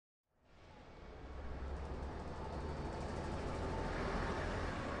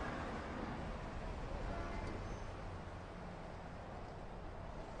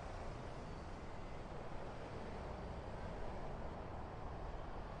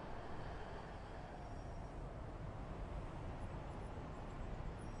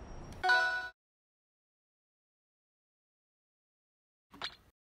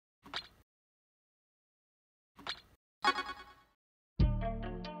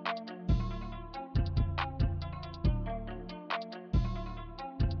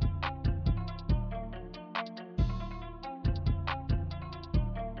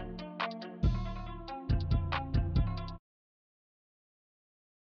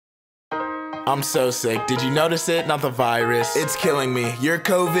I'm so sick, did you notice it? Not the virus, it's killing me. You're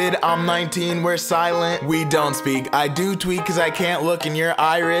COVID, I'm 19, we're silent. We don't speak, I do tweet cause I can't look in your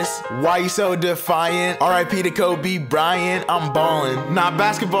iris. Why you so defiant? RIP to Kobe Bryant, I'm ballin'. Not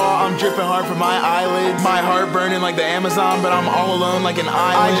basketball, I'm dripping hard from my eyelids. My heart burning like the Amazon, but I'm all alone like an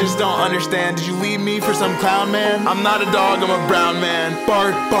island. I just don't understand, did you leave me for some clown man? I'm not a dog, I'm a brown man.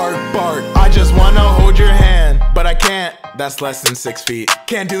 Bark, bark, bark, I just wanna hold your hand, but I can't. That's less than 6 feet.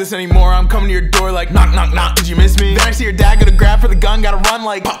 Can't do this anymore, I'm coming to your door like knock, knock, knock. Did you miss me? Then I see your dad go to grab for the gun, gotta run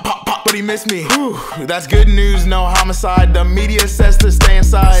like pop, pop, pop, but he missed me. Whew, that's good news, no homicide. The media says to stay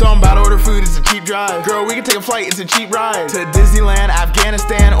inside, so I'm about to order food, it's a cheap drive. Girl, we can take a flight, it's a cheap ride to Disneyland,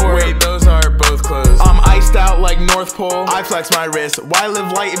 Afghanistan, or wait, those are both closed. I'm iced out like North Pole, I flex my wrist. Why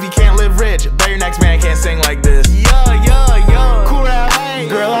live light if you can't live rich? Bet your next man can't sing like this. Yo, yo, yo, coolRaf, hey.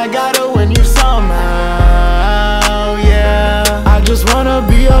 Girl, I gotta win you somehow, yeah. I just wanna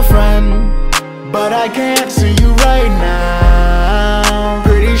be your friend, but I can't see you right now.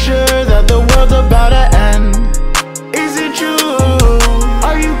 Pretty sure that the world's about to end. Is it true?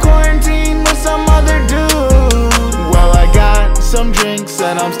 Are you quarantined with some other dude? Well, I got some drinks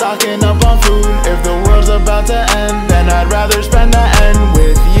and I'm stocking up on food. If the world's about to end, then I'd rather spend the end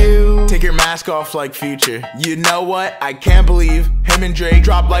with you. Take your mask off like Future. You know what? I can't believe him and Drake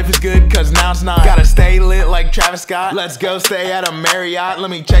drop Life is Good, cause now it's not. Gotta stay lit like Travis Scott. Let's go stay at a Marriott. Let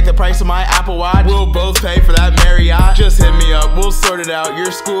me check the price of my Apple Watch. We'll both pay for that Marriott. Just hit me up, we'll sort it out.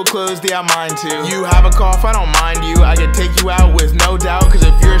 Your school closed, yeah, mine too. You have a cough, I don't mind you. I can take you out with no doubt, cause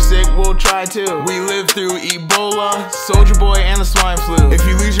if you're sick, we'll try too. We lived through Ebola, Soldier Boy, and the swine flu. If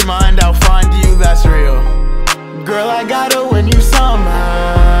you lose your mind, I'll find you, that's real. Girl, I gotta win you somehow,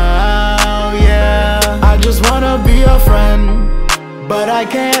 yeah. I just wanna be your friend, but I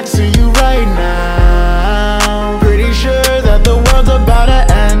can't see you right now. Pretty sure that the world's about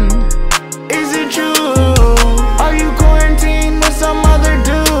to end. Is it true? Are you quarantined with some other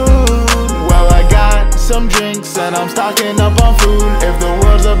dude? Well, I got some drinks and I'm stocking up on food. If the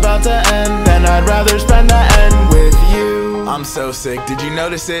world's about to end, then I'd rather spend the end with you. I'm so sick, did you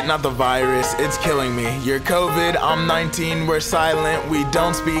notice it? Not the virus, it's killing me. You're COVID, I'm 19, we're silent. We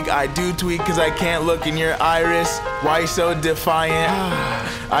don't speak, I do tweet cause I can't look in your iris. Why you so defiant?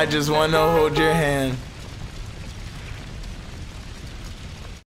 I just wanna hold your hand.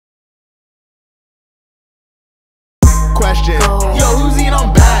 Question, yo, who's eating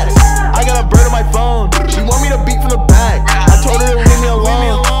on baddest? I got a bird on my phone, she want me to beat from the back. I told her to leave me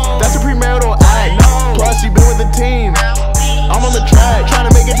alone, that's a premarital act. Plus, she been with the team, I'm on the track, trying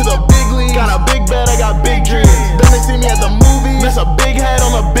to make it to the big league. Got a big bed, I got big dreams. Then they see me at the movies, that's a big head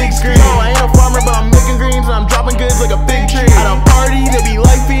on the big screen. No, I ain't a farmer, but I'm making greens and I'm dropping goods like a big tree. At a party, they be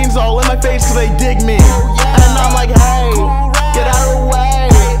like fiends all in my face cause they dig me. And I'm like, hey, get out of the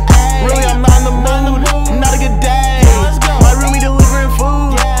way. Really, I'm not in the mood, not a good day. My roomie delivering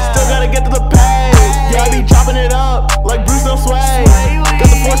food, still gotta get to the pay. Yeah, I be chopping it up like Bruce no sway.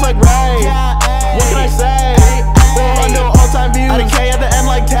 Got the force like Ray, what can I say? 400 all-time views, at a K at the end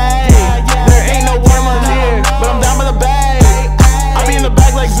like Tay. There ain't no watermelons here, but I'm down by the bay. I be in the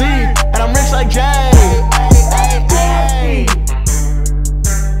bag like Z, and I'm rich like Jay.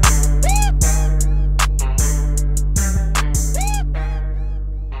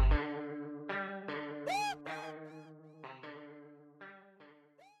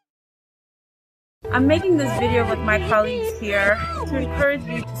 I'm making this video with my colleagues here to encourage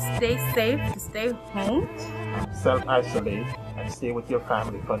you to stay safe, to stay home. Self-isolate and stay with your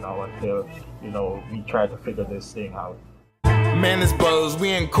family for now until, we try to figure this thing out. Man, this blows,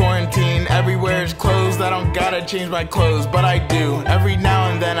 we in quarantine, everywhere is closed. I don't gotta change my clothes, but I do. Every now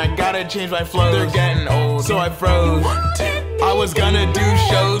and then I gotta change my flows. They're getting old, so I froze. I was gonna do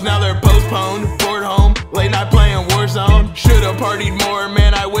shows, now they're postponed. Bored home, late night playing Warzone. Should've partied more,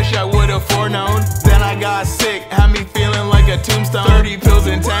 man, I wish I would've foreknown. Then I got sick, had me feeling like a tombstone. 30 pills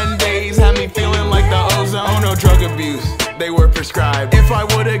in 10 days, had me feeling like the ozone. Oh no, drug abuse, they were prescribed. If I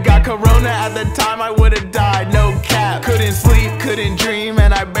would've got corona at the time, I would've died, no cap. Couldn't sleep, couldn't dream,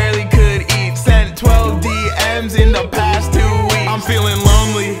 and I barely could eat. Sent 12 DMs in the past 2 weeks. I'm feeling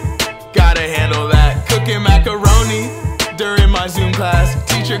lonely, gotta handle that. Cooking macaroni during my Zoom class.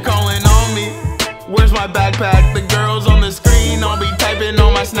 Teacher calling on me, where's my backpack? The girls on the screen, I'll be typing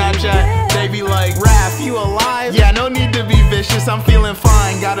on my Snapchat. They be like, Raf, you alive? Yeah, no need to be vicious, I'm feeling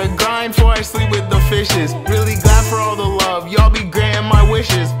fine. Gotta grind before I sleep with the fishes. Really glad for all the love, y'all be granting my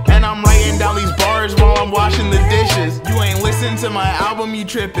wishes. And I'm writing down these bars while I'm washing the dishes. You ain't listen to my album, you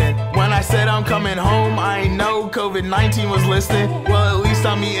trippin'. When I said I'm coming home, I ain't know COVID-19 was listening. Well, at least feast,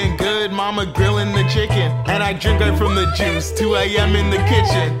 I'm eating good, mama grilling the chicken, and I drink right from the juice, 2 a.m. in the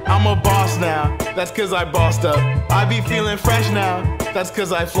kitchen. I'm a boss now, that's cause I bossed up. I be feeling fresh now, that's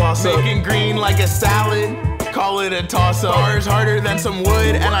cause I floss up. Making green like a salad, call it a toss-up. Bars harder than some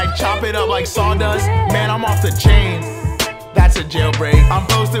wood, and I chop it up like sawdust. Man, I'm off the chain, that's a jailbreak. I'm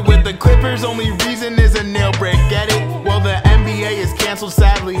posted with the Clippers, only reason is a nail break, get it? Well, the NBA is canceled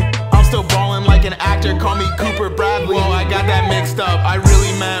sadly. I'm still ballin' like an actor, call me Cooper Bradley. Whoa, I got that mixed up, I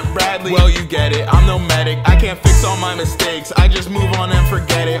really meant Bradley. Well, you get it, I'm no medic, I can't fix all my mistakes, I just move on and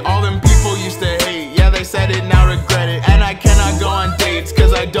forget it. All them people used to hate, yeah, they said it, now regret it. And I cannot go on dates,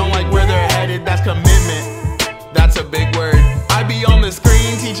 cause I don't like where they're headed. That's commitment, that's a big word. I be on the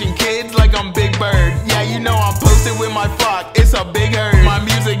screen teaching kids like I'm Big Bird. Yeah, you know I'm posted with my flock, it's a big herd. My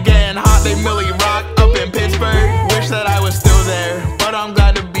music getting hot, they Millie Rock up in Pittsburgh. Wish that I was still there, but I'm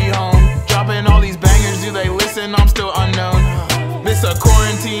glad to be home. Dropping all these bangers, do they listen? I'm still unknown. This a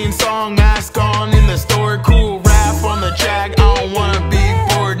quarantine song, mask on in the store, coolRaf on the track. I don't wanna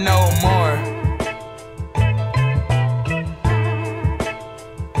be bored no more.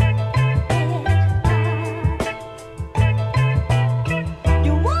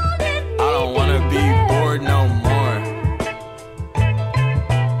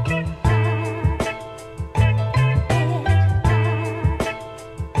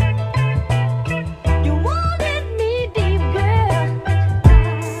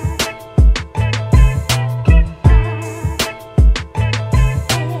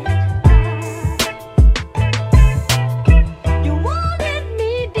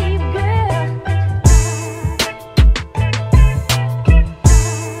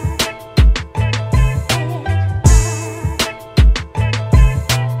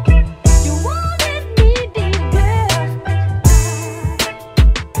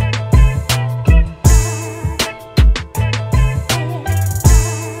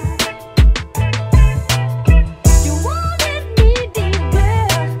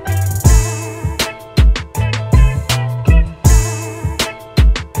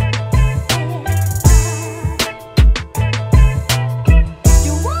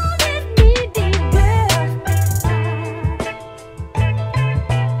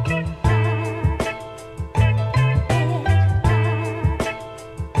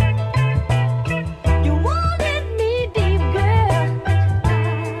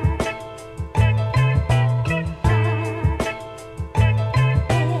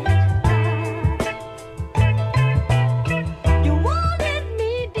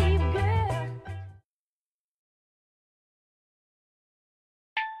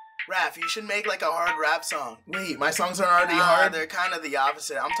 Raf, you should make like a hard rap song. Wait, my songs aren't already hard? They're kind of the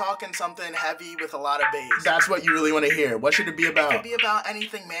opposite. I'm talking something heavy with a lot of bass. That's what you really want to hear. What should it be about? It could be about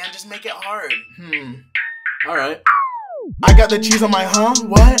anything, man. Just make it hard. Alright. I got the cheese on my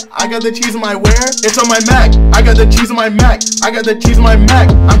what? I got the cheese on my where? It's on my Mac. I got the cheese on my Mac. I got the cheese on my Mac.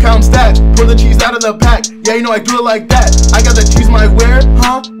 I'm counting stacks. Pour the cheese out of the pack. Yeah, you know I do it like that. I got the cheese on my where?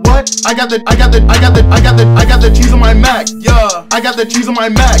 What? I got the cheese on my Mac. Yeah. I got the cheese on my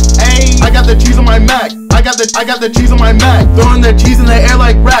Mac. Ayy. I got the cheese on my Mac. I got the cheese on my Mac. Throwing the cheese in the air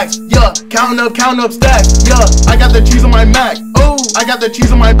like racks. Yeah. Counting up stacks. Yeah. I got the cheese on my Mac. Oh. I got the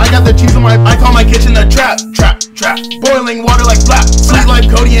cheese on my I call my kitchen a trap. Boiling water like flap. Sweet like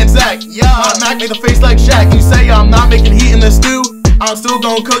Cody and Zach. Yeah. My Mac make the face like Shaq. You say I'm not making heat in the stew, I'm still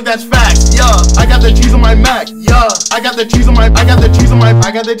gon' cook, that's facts. Yeah. I got the cheese on my Mac. Yeah. I got the cheese on my Mac. I got the cheese on my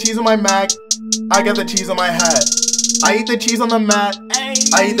hat. I eat the cheese on the mat.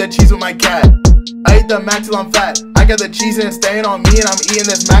 I eat the cheese with my cat. I eat the Mac till I'm fat. I got the cheese and it's staying on me, and I'm eating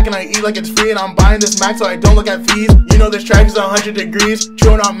this Mac and I eat like it's free, and I'm buying this Mac so I don't look at fees. You know this track is 100 degrees.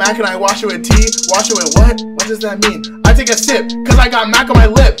 Chewing on Mac and I wash it with tea. Wash it with what? What does that mean? I take a sip, cause I got Mac on my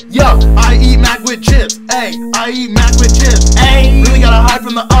lip. Yo, I eat Mac with chips. Ayy, I eat Mac with chips. Ayy, really gotta hide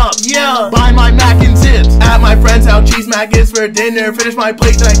from the up. Yeah, buy my Mac and tips. At my friend's house, cheese Mac is for dinner. Finish my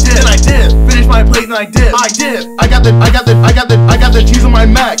plate and I dip. Finish my plate and I dip. I got the cheese on my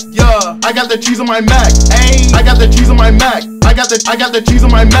Mac. Yeah, I got the cheese on my Mac. Ayy, I got the cheese on my Mac. I got the cheese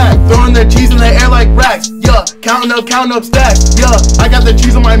on my Mac. Throwing the cheese in the air like racks. Yeah, counting up stacks. Yeah, I got the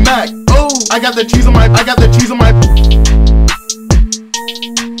cheese on my Mac. Oh, I got the cheese on my